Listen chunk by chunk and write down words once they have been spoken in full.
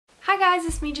Hi guys,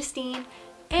 it's me Justine,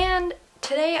 and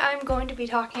today I'm going to be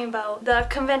talking about the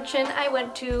convention I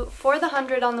went to for the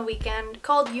 100 on the weekend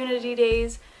called Unity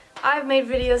Days. I've made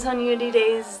videos on Unity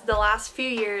Days the last few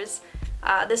years.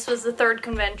 This was the third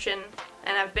convention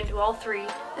and I've been to all three.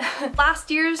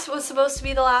 Last year's was supposed to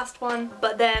be the last one,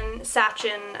 but then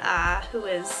Sachin, who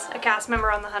is a cast member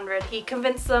on the 100, he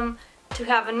convinced them to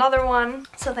have another one,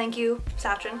 so thank you,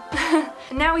 Sachin.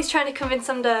 And now he's trying to convince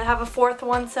them to have a fourth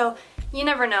one, so you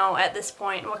never know at this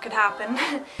point what could happen.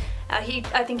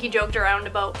 I think he joked around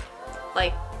about,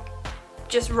 like,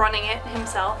 just running it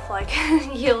himself, like,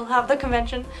 he'll have the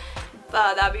convention.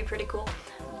 That'd be pretty cool.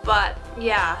 But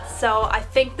yeah, so I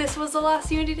think this was the last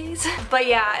Unity Days. But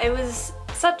yeah, it was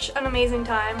such an amazing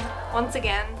time. Once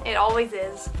again, it always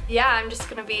is. Yeah, I'm just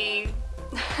gonna be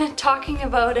talking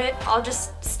about it. I'll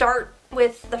just start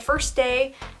with the first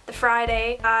day, the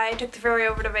Friday. I took the ferry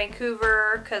over to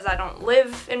Vancouver because I don't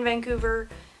live in Vancouver,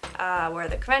 where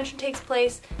the convention takes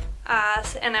place.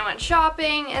 And I went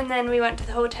shopping, and then we went to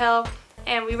the hotel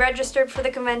and we registered for the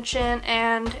convention,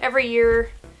 and every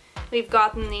year we've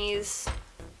gotten these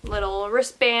little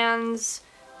wristbands,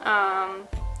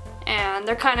 and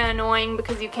they're kind of annoying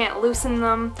because you can't loosen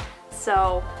them,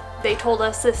 so they told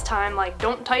us this time, like,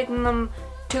 don't tighten them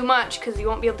too much because you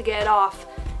won't be able to get it off.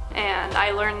 And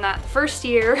I learned that the first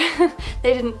year.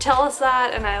 They didn't tell us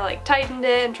that, and I like tightened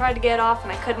it and tried to get it off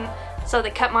and I couldn't, so they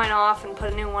cut mine off and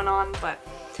put a new one on. But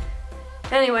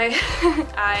anyway,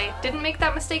 I didn't make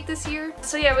that mistake this year.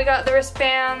 So yeah, we got the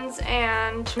wristbands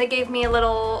and they gave me a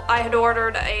little, I had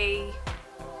ordered a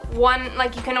one,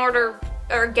 like, you can order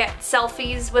or get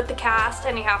selfies with the cast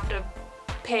and you have to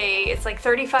pay, it's like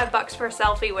 35 bucks for a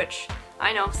selfie, which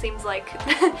I know seems like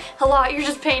a lot. You're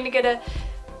just paying to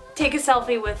take a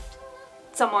selfie with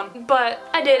someone. But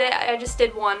I did it, I just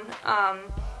did one.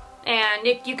 And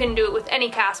you can do it with any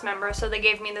cast member, so they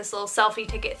gave me this little selfie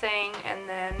ticket thing, and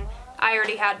then I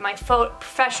already had my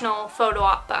professional photo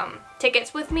op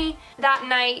tickets with me. That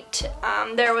night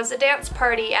there was a dance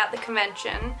party at the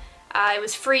convention. It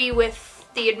was free with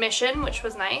the admission, which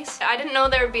was nice. I didn't know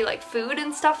there would be like food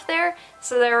and stuff there,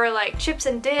 so there were like chips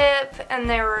and dip, and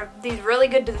there were these really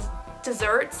good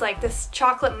desserts, like this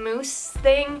chocolate mousse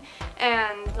thing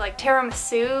and like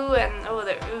tiramisu, and oh,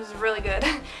 it was really good.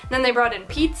 And then they brought in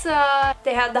pizza.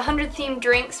 They had the 100 themed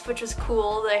drinks, which was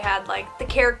cool. They had like the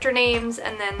character names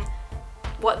and then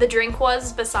what the drink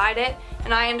was beside it,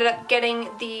 and I ended up getting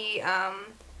the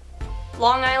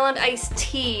Long Island iced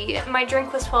tea. My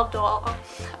drink was $12.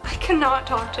 I cannot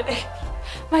talk today.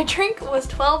 My drink was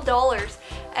 $12,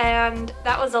 and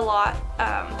that was a lot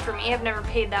for me. I've never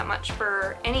paid that much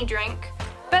for any drink,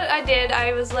 but I did.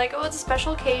 I was like, oh, it's a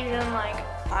special occasion, like,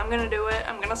 I'm gonna do it,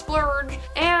 I'm gonna splurge.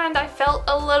 And I felt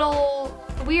a little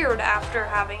weird after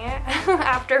having it,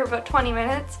 after about 20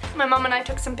 minutes. My mom and I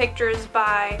took some pictures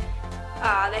by,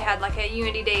 they had like a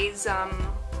Unity Days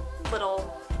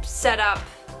little setup,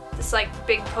 this like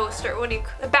big poster,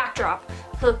 a backdrop.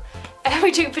 And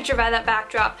we took a picture by that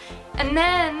backdrop. And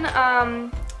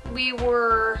then we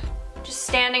were just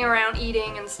standing around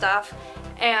eating and stuff,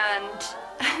 and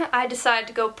I decided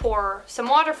to go pour some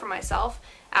water for myself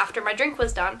after my drink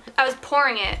was done. I was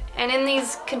pouring it, and in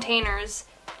these containers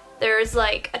there's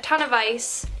like a ton of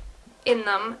ice in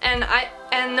them, and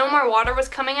no more water was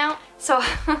coming out, so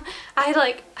I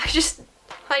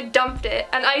dumped it,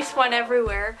 and ice went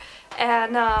everywhere.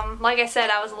 And like I said,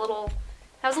 I was a little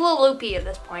loopy at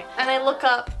this point. And I look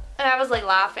up, and I was like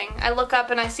laughing. I look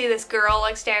up and I see this girl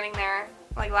like standing there,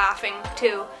 like laughing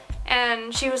too.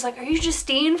 And she was like, "Are you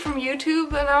Justine from YouTube?"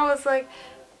 And I was like,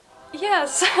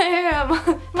 "Yes, I am."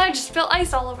 And I just spilled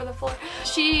ice all over the floor.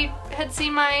 She had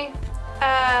seen my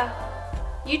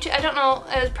YouTube, I don't know,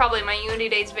 it was probably my Unity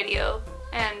Days video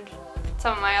and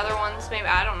some of my other ones, maybe,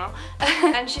 I don't know.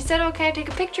 And she said, "Okay, take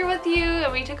a picture with you,"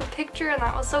 and we took a picture, and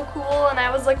that was so cool. And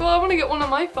I was like, well, I want to get one on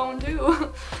my phone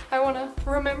too. I want to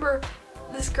remember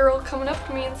this girl coming up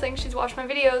to me and saying she's watched my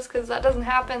videos, because that doesn't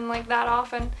happen like that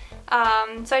often.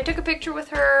 So I took a picture with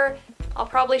her. I'll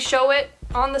probably show it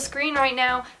on the screen right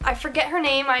now. I forget her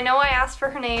name. I know I asked for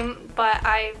her name, but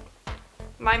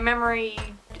my memory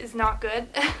is not good,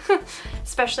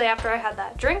 especially after I had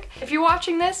that drink. If you're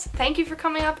watching this, thank you for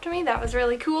coming up to me. That was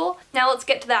really cool. Now let's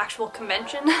get to the actual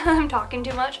convention. I'm talking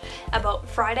too much about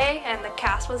Friday, and the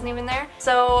cast wasn't even there.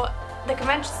 So the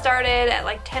convention started at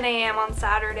like 10 a.m. on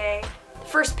Saturday. The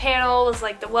first panel was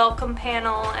like the welcome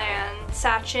panel, and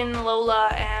Sachin, Lola,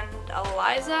 and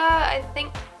Eliza, I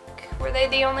think, were they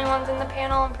the only ones in the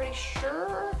panel? I'm pretty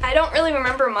sure. I don't really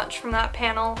remember much from that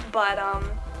panel, but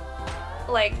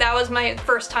like, that was my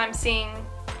first time seeing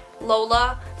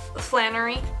Lola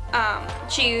Flannery.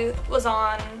 She was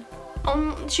on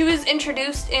she was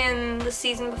introduced in the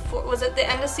season before, was it the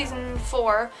end of season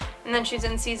 4, and then she's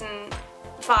in season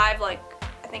 5, like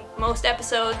I think most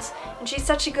episodes, and she's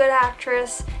such a good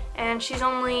actress, and she's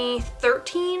only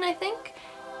 13, I think,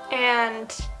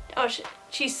 and oh,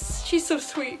 she's so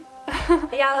sweet.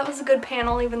 Yeah, that was a good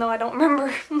panel, even though I don't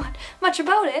remember much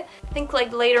about it. I think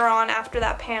like later on after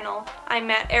that panel, I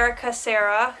met Erica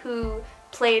Sarah, who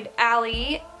played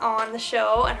Allie on the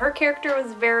show, and her character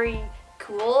was very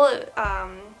cool.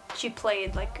 She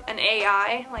played like an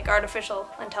AI, like artificial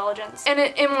intelligence. And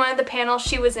in one of the panels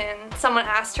she was in, someone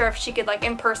asked her if she could like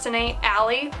impersonate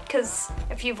Allie, because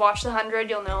if you've watched The 100,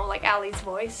 you'll know like Allie's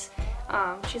voice.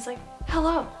 She's like,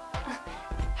 hello,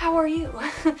 how are you?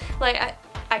 Like,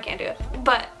 I can't do it.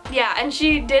 But yeah, and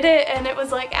she did it, and it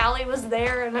was like Allie was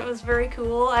there, and it was very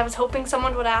cool. I was hoping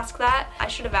someone would ask that. I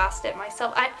should have asked it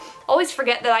myself. I always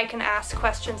forget that I can ask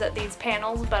questions at these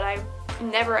panels, but I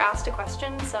never asked a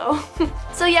question, so.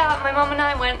 So yeah, my mom and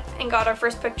I went and got our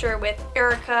first picture with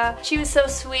Erica. She was so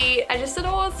sweet. I just said,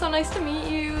 oh, it's so nice to meet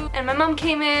you. And my mom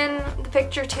came in the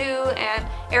picture too, and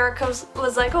Erica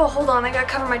was like, oh, hold on, I gotta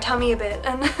cover my tummy a bit.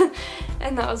 And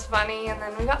and that was funny. And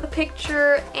then we got the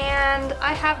picture, and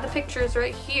I have the pictures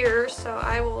right here, so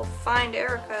I will find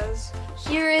Erica's.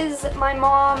 Here is my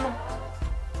mom,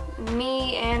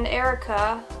 me, and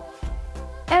Erica.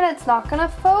 And it's not gonna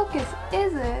focus,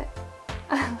 is it?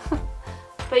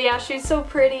 But yeah, she's so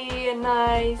pretty and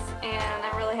nice, and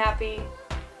I'm really happy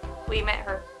we met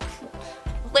her.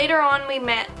 Later on we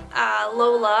met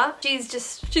Lola.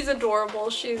 She's adorable.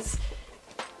 She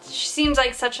seems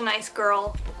like such a nice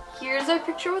girl. Here's our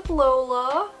picture with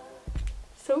Lola.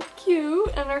 So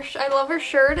cute, and I love her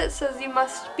shirt. It says, "You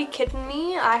must be kidding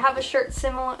me." I have a shirt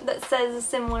that says a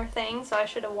similar thing, so I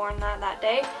should have worn that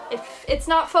day. If it's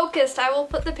not focused, I will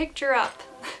put the picture up.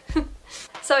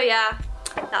 So yeah,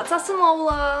 that's us and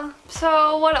Lola.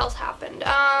 So what else happened?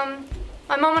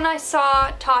 My mom and I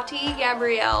saw Tati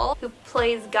Gabrielle, who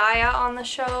plays Gaia on the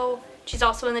show. She's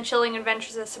also in The Chilling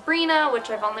Adventures of Sabrina, which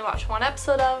I've only watched 1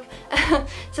 episode of.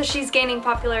 So she's gaining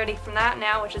popularity from that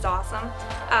now, which is awesome.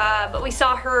 But we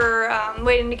saw her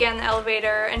waiting to get in the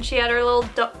elevator, and she had her little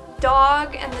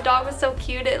dog, and the dog was so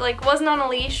cute. It like wasn't on a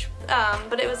leash,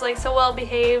 but it was like so well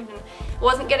behaved, and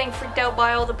wasn't getting freaked out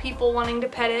by all the people wanting to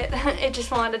pet it. It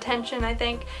just wanted attention, I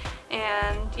think.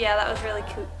 And yeah, that was really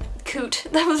cute.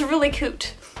 That was really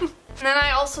cute. And then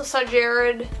I also saw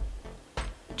Jared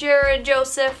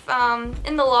Joseph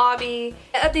in the lobby.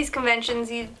 At these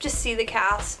conventions you just see the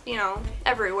cast, you know,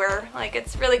 everywhere. Like,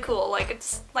 it's really cool. Like,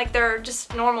 it's like they're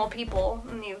just normal people,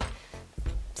 and you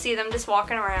see them just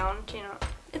walking around, you know.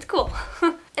 It's cool.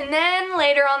 And then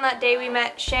later on that day we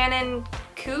met Shannon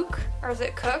Cook, or is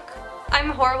it Cook?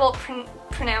 I'm horrible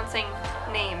at pronouncing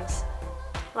names.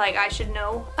 Like, I should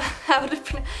know how to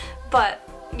pronounce, but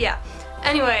yeah.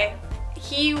 Anyway,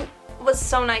 he was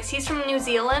so nice. He's from New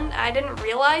Zealand. I didn't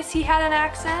realize he had an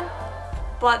accent,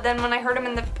 but then when I heard him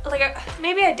in the, like,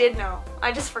 maybe I did know.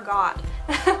 I just forgot.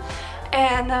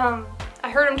 And I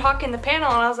heard him talk in the panel,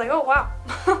 and I was like, oh wow,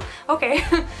 okay.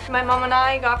 My mom and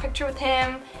I got a picture with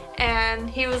him, and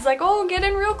he was like, oh, get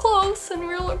in real close, and we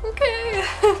were like, okay.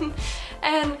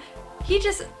 And he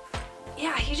just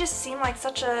seemed like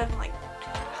such a like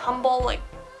humble, like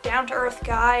down-to-earth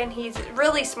guy, and he's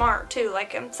really smart too.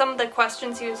 Like, some of the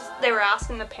questions they were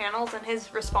asking the panels, and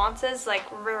his responses, like,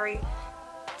 very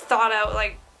thought out,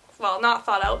 like, well, not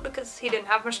thought out because he didn't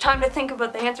have much time to think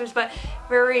about the answers, but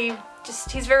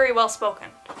he's very well spoken.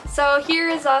 So here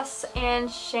is us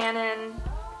and Shannon.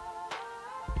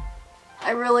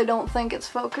 I really don't think it's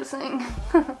focusing.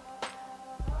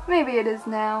 Maybe it is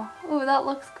now. Ooh, that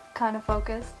looks kind of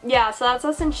focused. Yeah, so that's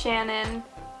us and Shannon.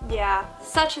 Yeah,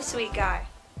 such a sweet guy.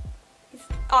 He's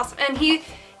awesome. And he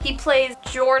plays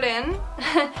Jordan.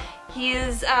 He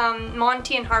is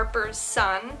Monty and Harper's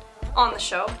son on the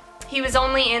show. He was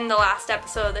only in the last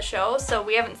episode of the show, so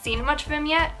we haven't seen much of him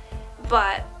yet,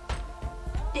 but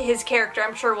his character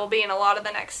I'm sure will be in a lot of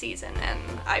the next season, and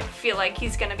I feel like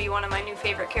he's gonna be one of my new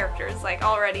favorite characters, like,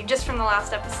 already, just from the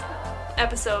last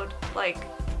episode, like,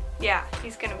 yeah,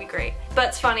 he's gonna be great. But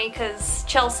it's funny because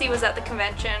Chelsea was at the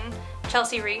convention,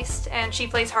 Chelsea Reese, and she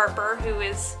plays Harper, who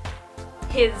is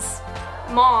his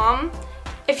mom.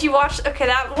 If you watch, okay,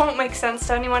 that won't make sense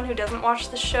to anyone who doesn't watch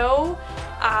the show,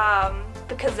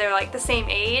 because they're like the same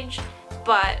age,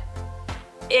 but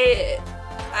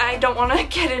I don't want to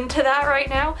get into that right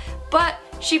now, but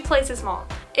she plays his mom.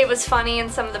 It was funny in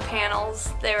some of the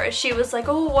panels there. She was like,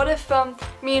 oh, what if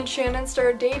me and Shannon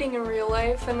started dating in real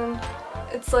life, and then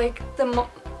it's like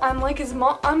I'm his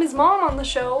mom on the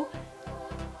show,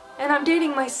 and I'm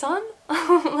dating my son.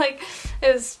 Like,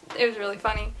 it was really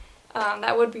funny.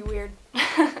 That would be weird.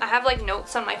 I have like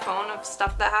notes on my phone of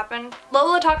stuff that happened.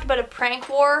 Lola talked about a prank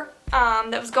war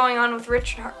that was going on with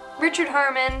Richard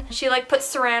Harmon. She like put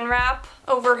saran wrap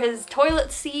over his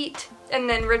toilet seat, and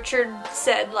then Richard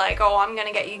said like, oh, I'm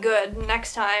gonna get you good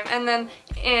next time. And then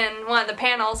in one of the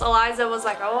panels, Eliza was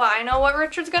like, oh, I know what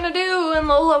Richard's gonna do. And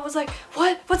Lola was like,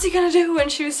 what? What's he gonna do?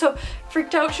 And she was so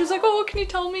freaked out. She was like, oh, can you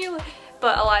tell me?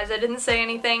 But Eliza didn't say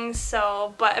anything,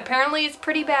 so, but apparently it's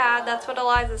pretty bad. That's what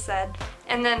Eliza said.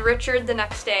 And then Richard the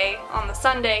next day, on the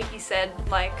Sunday, he said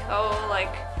like, oh,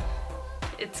 like,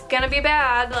 it's gonna be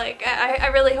bad. Like, I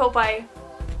really hope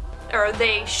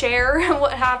they share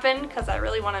what happened, because I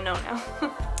really want to know now.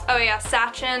 Oh yeah,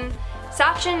 Sachin.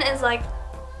 Sachin is like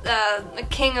the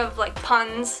king of like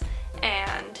puns,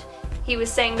 and he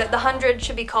was saying that the 100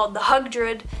 should be called the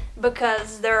Hugdred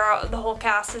because the whole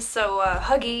cast is so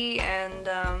huggy, and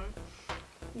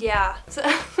yeah. So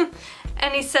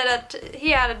and he said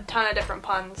he had a ton of different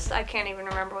puns. I can't even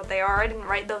remember what they are. I didn't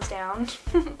write those down.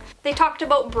 They talked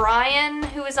about Brian,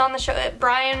 who was on the show.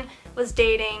 Brian was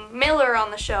dating Miller on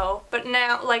the show, but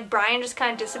now like Brian just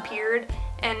kind of disappeared,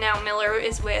 and now Miller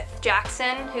is with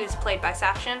Jackson, who's played by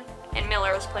Sachin, and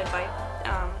Miller was played by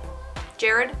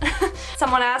Jared.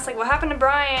 Someone asked like, what happened to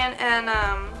Brian? And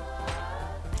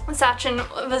Sachin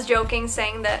was joking,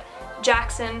 saying that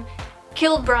Jackson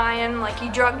killed Brian, like he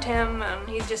drugged him and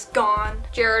he's just gone.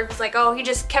 Jared was like, oh, he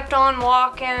just kept on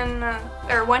walking,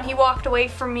 or when he walked away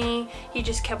from me, he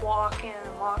just kept walking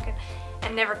and walking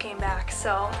and never came back.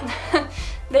 So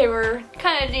they were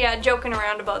kind of, yeah, joking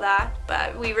around about that,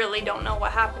 but we really don't know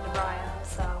what happened to Brian,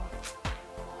 so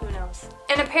who knows.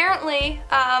 And apparently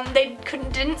they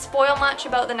didn't spoil much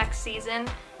about the next season,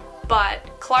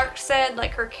 but Clark said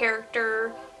like her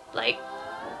character like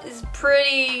is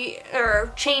pretty,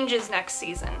 or changes next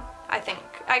season, I think.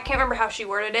 I can't remember how she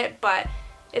worded it, but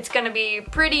it's gonna be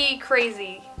pretty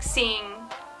crazy seeing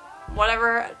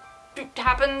whatever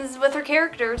happens with her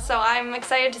character, so I'm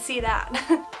excited to see that.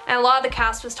 And a lot of the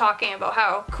cast was talking about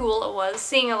how cool it was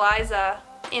seeing Eliza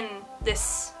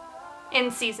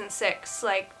in season 6,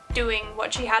 like doing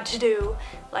what she had to do.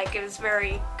 Like, it was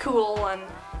very cool, and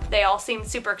they all seemed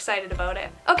super excited about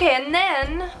it. Okay, and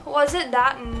then, was it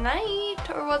that night,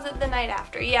 or was it the night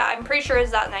after? Yeah, I'm pretty sure it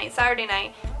was that night, Saturday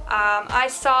night. I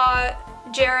saw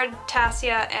Jared,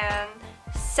 Tassia, and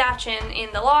Sachin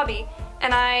in the lobby,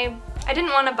 and I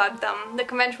didn't want to bug them. The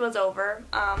convention was over,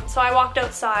 so I walked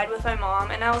outside with my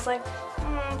mom, and I was like,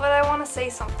 but I want to say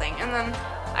something. And then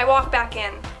I walked back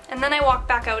in, and then I walked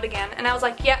back out again, and I was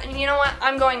like, yeah, you know what,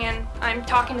 I'm going in. I'm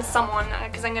talking to someone,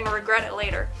 because I'm going to regret it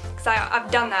later, because I've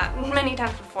done that many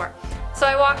times before. So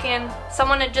I walk in,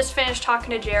 someone had just finished talking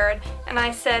to Jared, and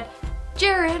I said,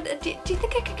 Jared, do you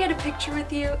think I could get a picture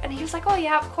with you? And he was like, oh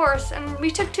yeah, of course. And we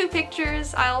took 2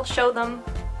 pictures. I'll show them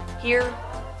here.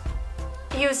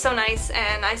 He was so nice,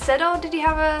 and I said, oh, did you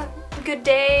have a good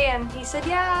day? And he said,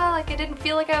 yeah, like I didn't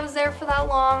feel like I was there for that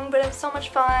long, but it was so much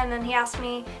fun. And he asked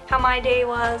me how my day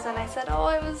was, and I said, oh,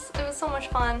 it was so much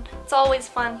fun. It's always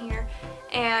fun here.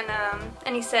 And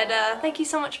he said, thank you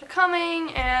so much for coming.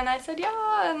 And I said,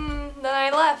 yeah, and then I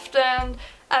left, and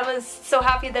I was so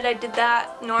happy that I did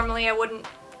that. Normally I wouldn't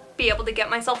be able to get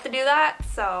myself to do that,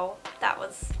 so that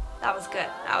was good.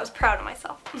 I was proud of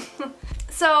myself.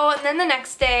 So then the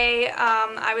next day,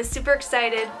 I was super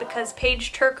excited because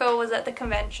PAIGE TURCO was at the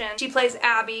convention. She plays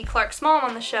Abby, Clark's mom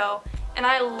on the show, and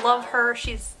I love her.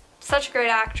 She's such a great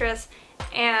actress,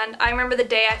 and I remember the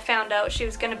day I found out she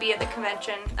was going to be at the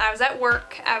convention. I was at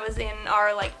work. I was in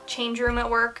our like change room at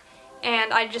work,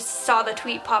 and I just saw the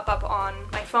tweet pop up on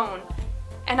my phone.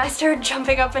 And I started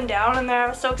jumping up and down, and then I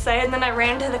was so excited, and then I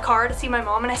ran to the car to see my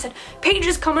mom, and I said, Paige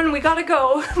is coming, we gotta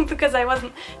go, because I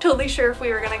wasn't totally sure if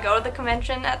we were gonna go to the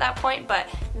convention at that point, but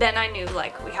then I knew,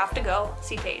 like, we have to go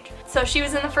see Paige. So she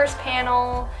was in the first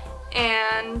panel,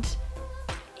 and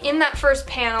in that first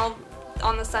panel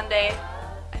on the Sunday,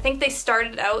 I think they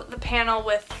started out the panel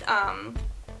with,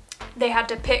 they had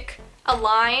to pick a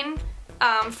line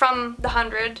from the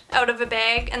 100 out of a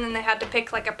bag, and then they had to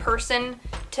pick like a person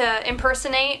to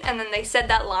impersonate, and then they said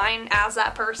that line as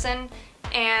that person,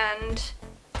 and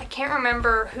I can't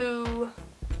remember who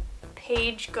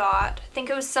Paige got. I think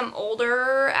it was some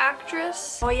older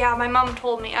actress. Oh yeah, my mom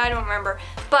told me, I don't remember,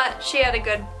 but she had a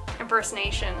good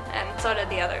impersonation, and so did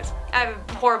the others. I have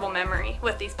a horrible memory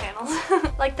with these panels.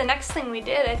 Like the next thing we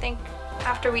did, I think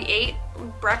after we ate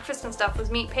breakfast and stuff,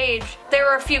 was meet Paige. There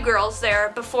were a few girls there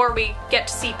before we get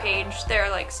to see Paige. They're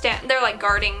like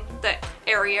guarding the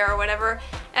area or whatever,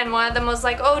 and one of them was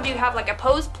like, oh, do you have like a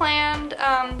pose planned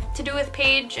to do with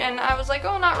Paige? And I was like,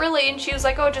 oh, not really. And she was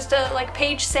like, oh, just a like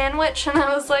Paige sandwich. And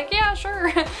I was like, yeah,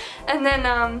 sure. And then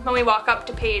when we walk up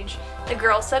to Paige, the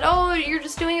girl said, oh, you're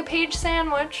just doing a Paige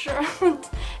sandwich.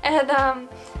 And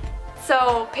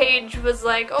so Paige was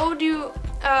like, oh, do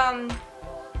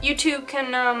you two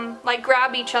can like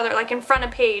grab each other, like in front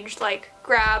of Paige, like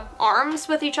grab arms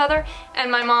with each other.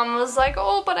 And my mom was like,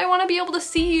 oh, but I want to be able to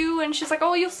see you. And she's like,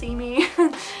 oh, you'll see me.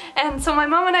 And so my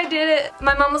mom and I did it.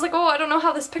 My mom was like, oh, I don't know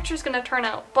how this picture's gonna turn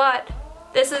out, but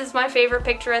this is my favorite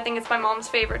picture. I think it's my mom's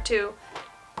favorite too.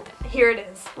 Here it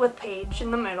is with Paige in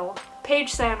the middle.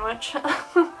 Paige sandwich.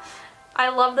 I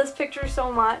love this picture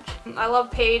so much. I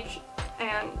love Paige,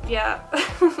 and yeah.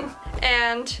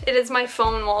 And it is my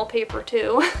phone wallpaper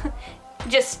too.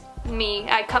 Just me.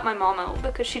 I cut my mom out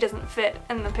because she doesn't fit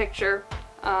in the picture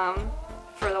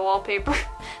for the wallpaper.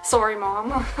 Sorry,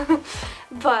 Mom.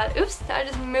 But oops, I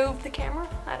just moved the camera.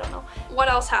 I don't know. What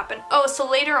else happened? Oh, so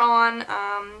later on,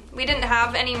 we didn't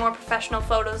have any more professional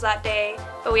photos that day,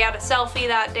 but we had a selfie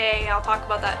that day. I'll talk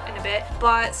about that in a bit.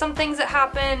 But some things that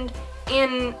happened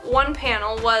in one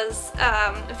panel was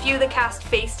a few of the cast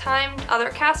FaceTimed other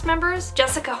cast members.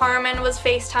 Jessica Harmon was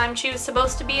FaceTimed. She was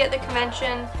supposed to be at the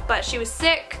convention, but she was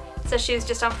sick, so she was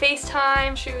just on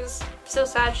FaceTime. She was so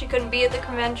sad she couldn't be at the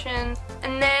convention.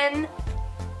 And then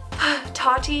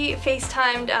Tati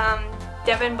FaceTimed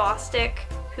Devin Bostick,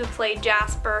 who played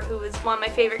Jasper, who was one of my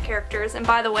favorite characters. And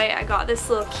by the way, I got this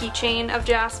little keychain of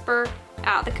Jasper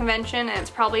at the convention, and it's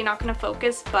probably not going to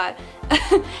focus, but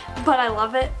but I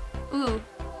love it. Ooh,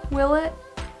 will it?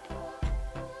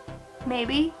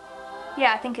 Maybe?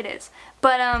 Yeah, I think it is.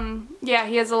 But yeah,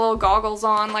 he has the little goggles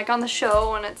on, like on the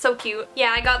show, and it's so cute.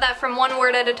 Yeah, I got that from One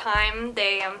Word at a Time.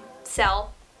 They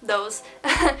sell those,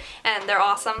 and they're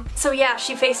awesome. So yeah,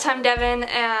 she FaceTimed Devin,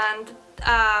 and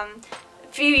a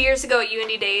few years ago at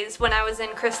Unity Days, when I was in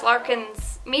Chris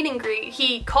Larkin's meet and greet,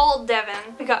 he called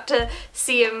Devin. We got to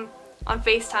see him on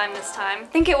FaceTime this time. I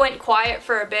think it went quiet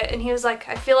for a bit, and he was like,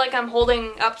 I feel like I'm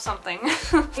holding up something.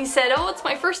 He said, oh, it's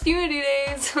my first Unity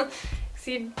Days.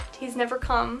 He's never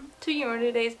come to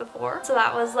Unity Days before, so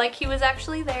that was like he was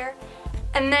actually there.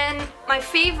 And then my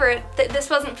favorite, this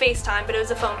wasn't FaceTime, but it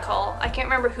was a phone call. I can't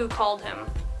remember who called him,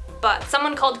 but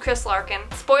someone called Chris Larkin.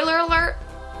 Spoiler alert,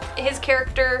 his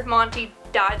character Monty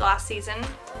died last season,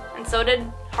 and so did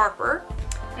Harper,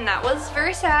 and that was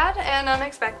very sad and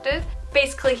unexpected.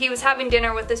 Basically, he was having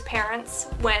dinner with his parents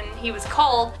when he was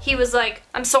called. He was like,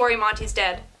 I'm sorry, Monty's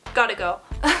dead. Gotta go.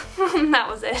 And that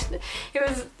was it.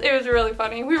 It was really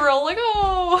funny. We were all like,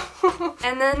 oh.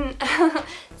 And then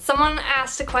someone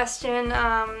asked a question.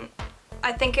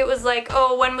 I think it was like,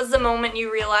 oh, when was the moment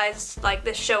you realized like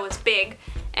this show is big?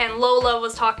 And Lola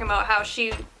was talking about how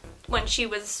when she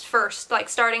was first like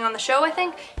starting on the show, I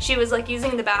think, she was like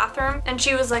using the bathroom, and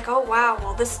she was like, oh wow,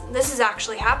 well this is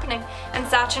actually happening. And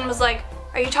Sachin was like,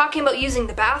 are you talking about using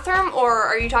the bathroom, or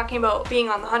are you talking about being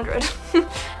on the 100?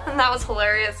 And that was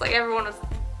hilarious. Like, everyone was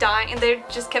dying, and they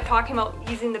just kept talking about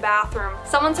using the bathroom.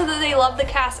 Someone said that they love the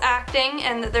cast acting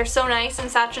and that they're so nice, and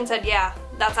Sachin said, yeah,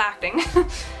 that's acting.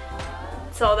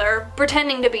 So they're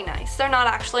pretending to be nice. They're not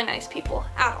actually nice people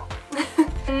at all.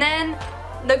 And then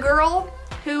the girl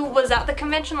who was at the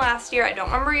convention last year, I don't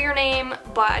remember your name,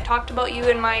 but I talked about you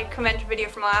in my convention video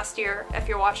from last year, if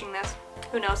you're watching this.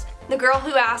 Who knows? The girl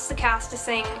who asked the cast to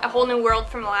sing A Whole New World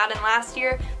from Aladdin last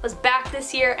year was back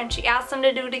this year, and she asked them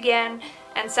to do it again,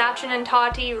 and Sachin and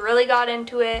Tati really got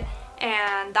into it,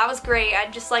 and that was great.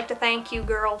 I'd just like to thank you,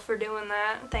 girl, for doing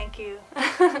that. Thank you.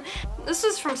 This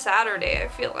was from Saturday, I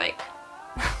feel like.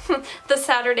 The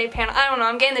Saturday panel. I don't know,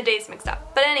 I'm getting the days mixed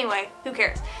up. But anyway, who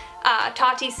cares?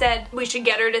 Tati said we should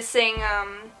get her to sing,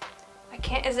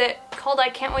 is it called I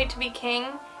Can't Wait to Be King?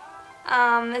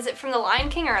 Is it from The Lion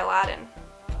King or Aladdin?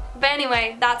 But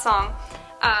anyway, that song.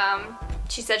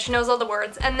 She said she knows all the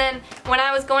words. And then when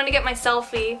I was going to get my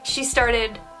selfie,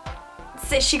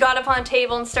 she got up on a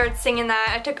table and started singing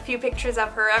that. I took a few pictures of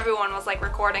her. Everyone was like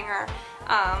recording her.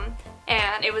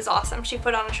 And it was awesome. She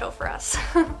put on a show for us.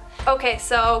 Okay,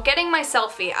 so getting my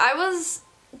selfie. I was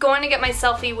going to get my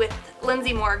selfie with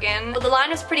Lindsay Morgan. The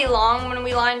line was pretty long when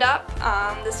we lined up.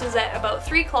 This was at about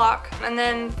 3 o'clock, and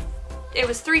then it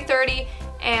was 3:30,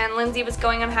 and Lindsay was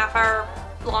going on a half-hour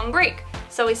long break.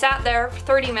 So we sat there for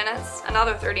 30 minutes,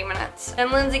 another 30 minutes,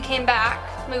 and Lindsay came back.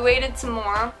 We waited some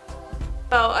more,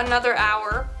 about another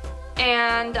hour,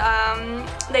 and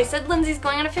they said Lindsay's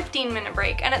going on a 15-minute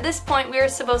break, and at this point we were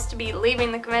supposed to be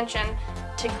leaving the convention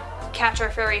to catch our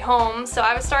ferry home, so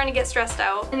I was starting to get stressed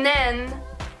out. And then,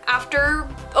 after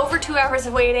over 2 hours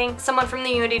of waiting, someone from the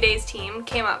Unity Days team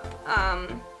came up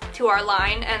to to our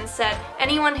line and said,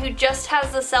 anyone who just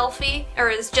has the selfie or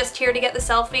is just here to get the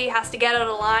selfie has to get out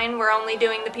of line. We're only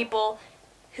doing the people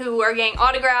who are getting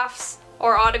autographs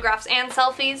or autographs and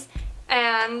selfies.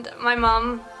 And my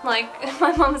mom, my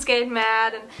mom was getting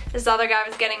mad and this other guy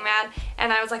was getting mad,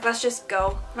 and I was like, let's just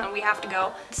go, we have to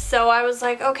go. So I was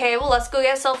like, okay, well, let's go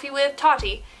get a selfie with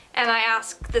Tati. And I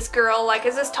asked this girl, like,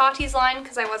 is this Tati's line?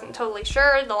 Because I wasn't totally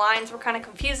sure. The lines were kind of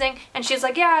confusing. And she's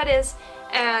like, yeah, it is.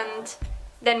 And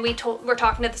then we're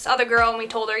talking to this other girl, and we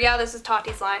told her, yeah, this is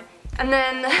Tati's line. And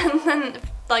then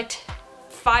like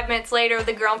 5 minutes later,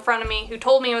 the girl in front of me who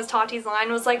told me it was Tati's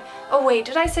line was like, oh wait,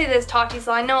 did I say this Tati's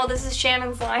line? No, this is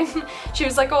Shannon's line. She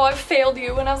was like, oh, I failed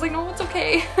you. And I was like, no, it's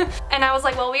okay. And I was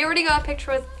like, well, we already got a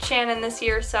picture with Shannon this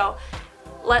year, so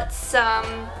let's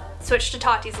switch to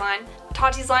Tati's line.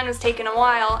 Tati's line was taking a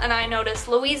while, and I noticed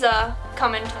Louisa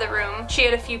come into the room. She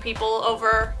had a few people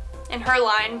over in her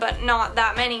line, but not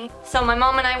that many. So my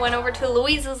mom and I went over to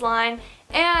Louisa's line,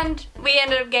 and we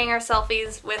ended up getting our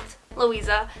selfies with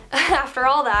Louisa after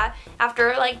all that,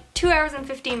 after like 2 hours and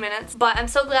 15 minutes. But I'm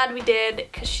so glad we did,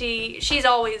 because she's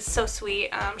always so sweet.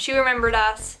 She remembered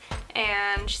us,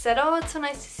 and she said, oh, it's so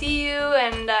nice to see you,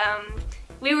 and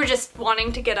we were just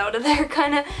wanting to get out of there,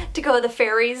 kind of, to go to the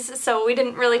ferries, so we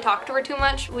didn't really talk to her too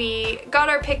much. We got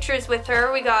our pictures with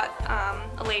her. We got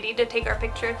a lady to take our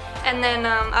picture, and then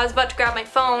I was about to grab my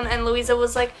phone, and Louisa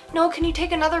was like, no, can you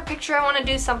take another picture? I want to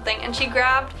do something. And she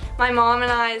grabbed my mom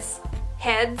and I's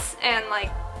heads and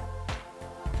like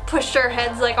pushed our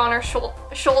heads like on her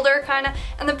shoulder, kind of,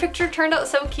 and the picture turned out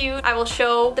so cute. I will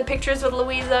show the pictures with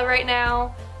Louisa right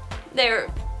now.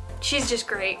 She's just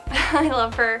great. I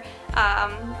love her.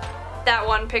 That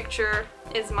one picture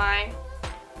is my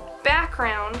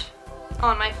background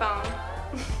on my phone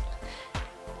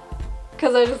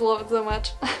because I just love it so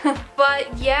much.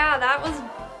 But yeah, that was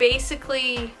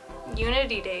basically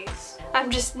Unity Days. I'm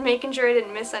just making sure I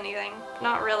didn't miss anything.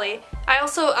 Not really.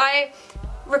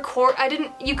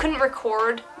 You couldn't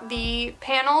record the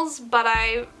panels, but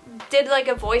I did like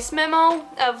a voice memo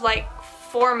of like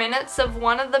 4 minutes of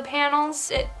one of the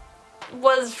panels. It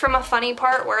was from a funny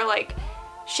part where like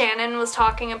Shannon was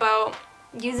talking about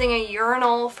using a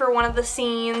urinal for one of the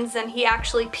scenes, and he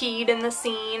actually peed in the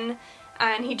scene,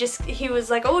 and he was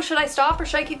like, oh, should I stop or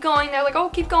should I keep going? They're like, oh,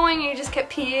 keep going, and he just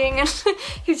kept peeing, and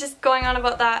he was just going on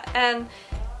about that. And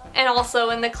also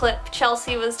in the clip,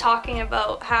 Chelsea was talking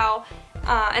about how,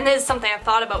 and this is something I've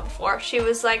thought about before, she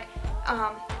was like,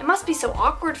 it must be so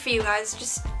awkward for you guys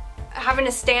just having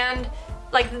to stand,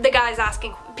 like the guys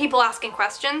people asking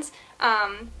questions.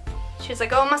 She was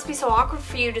like, oh, it must be so awkward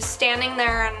for you just standing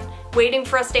there and waiting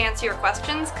for us to answer your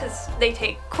questions, because they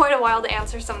take quite a while to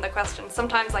answer some of the questions,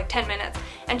 sometimes like 10 minutes.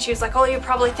 And she was like, oh, you're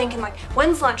probably thinking like,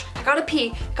 when's lunch? I gotta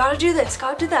pee, gotta do this,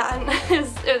 gotta do that. And it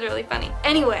was really funny.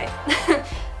 Anyway,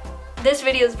 this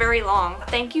video is very long.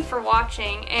 Thank you for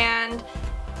watching, and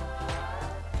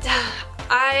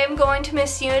I am going to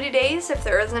miss Unity Days if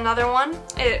there is another one.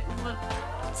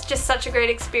 It's just such a great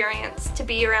experience to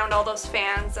be around all those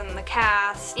fans and the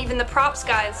cast. Even the props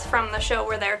guys from the show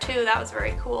were there too. That was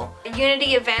very cool.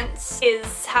 Unity Events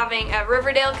is having a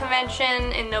Riverdale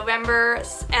convention in November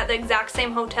at the exact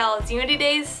same hotel as Unity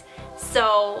Days.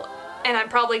 So, and I'm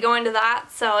probably going to that,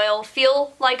 so it'll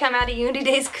feel like I'm at a Unity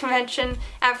Days convention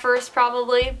at first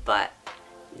probably, but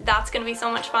that's gonna be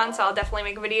so much fun, so I'll definitely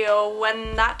make a video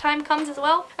when that time comes as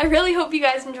well. I really hope you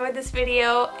guys enjoyed this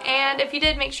video, and if you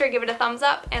did, make sure to give it a thumbs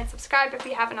up and subscribe if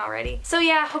you haven't already. So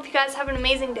yeah, hope you guys have an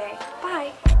amazing day.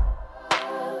 Bye!